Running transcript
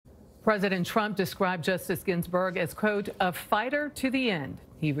President Trump described Justice Ginsburg as, quote, a fighter to the end.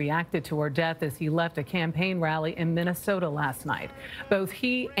 He reacted to her death as he left a campaign rally in Minnesota last night. Both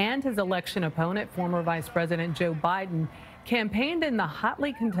he and his election opponent, former Vice President Joe Biden, campaigned in the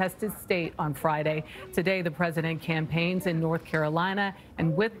hotly contested state on Friday. Today, the president campaigns in North Carolina,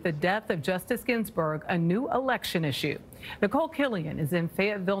 and with the death of Justice Ginsburg, a new election issue. Nikole Killion is in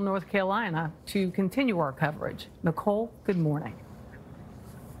Fayetteville, North Carolina, to continue our coverage. Nikole, good morning.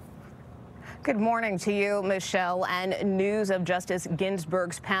 Good morning to you, Michelle. And news of Justice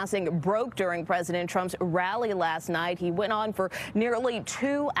Ginsburg's passing broke during President Trump's rally last night. He went on for nearly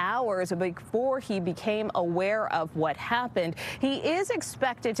 2 hours before he became aware of what happened. He is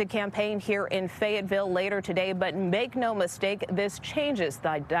expected to campaign here in Fayetteville later today, but make no mistake, this changes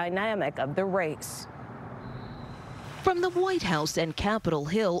the dynamic of the race. From the White House and Capitol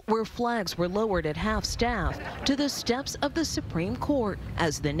Hill, where flags were lowered at half-staff, to the steps of the Supreme Court.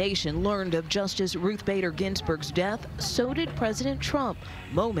 As the nation learned of Justice Ruth Bader Ginsburg's death, so did President Trump,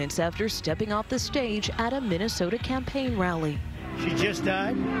 moments after stepping off the stage at a Minnesota campaign rally. She just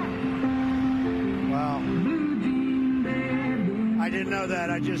died? Wow. I didn't know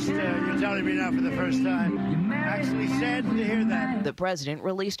that. You're telling me now for the first time. Actually saddened to hear that. The president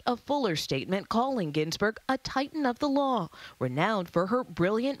released a fuller statement calling Ginsburg a titan of the law, renowned for her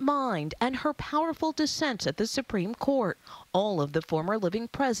brilliant mind and her powerful dissents at the Supreme Court. All of the former living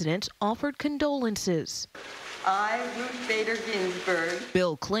presidents offered condolences. I, Ruth Bader Ginsburg.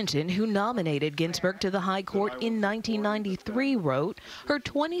 Bill Clinton, who nominated Ginsburg to the High Court in 1993, wrote, her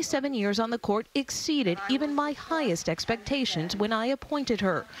 27 years on the court exceeded even my highest expectations when I appointed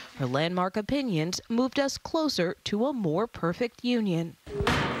her. Her landmark opinions moved us closer to a more perfect union.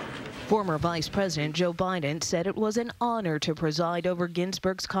 Former Vice President Joe Biden said it was an honor to preside over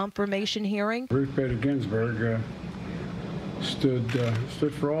Ginsburg's confirmation hearing. Ruth Bader Ginsburg stood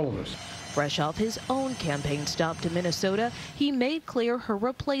for all of us. Fresh off his own campaign stop to Minnesota, he made clear her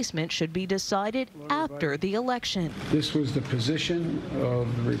replacement should be decided after the election. This was the position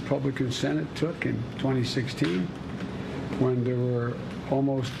of the Republican Senate took in 2016 when there were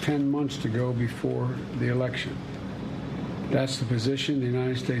almost 10 months to go before the election. That's the position the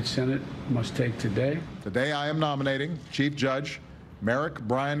United States Senate must take today. Today I am nominating Chief Judge Merrick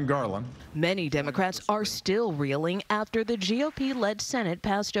Brian Garland. Many Democrats are still reeling after the GOP-led Senate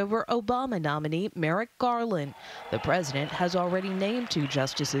passed over Obama nominee Merrick Garland. The president has already named 2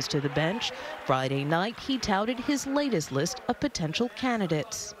 justices to the bench. Friday night, he touted his latest list of potential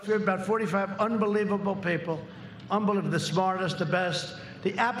candidates. We have about 45 unbelievable people, unbelievable, the smartest, the best,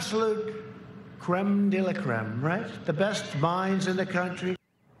 the absolute creme de la creme, right? The best minds in the country.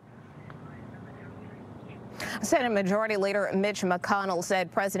 Senate Majority Leader Mitch McConnell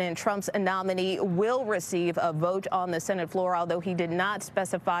said President Trump's nominee will receive a vote on the Senate floor, although he did not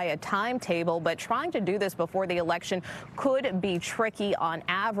specify a timetable. But trying to do this before the election could be tricky. On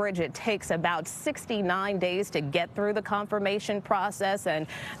average, it takes about 69 days to get through the confirmation process, and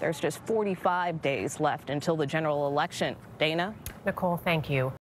there's just 45 days left until the general election. Dana? Nikole, thank you.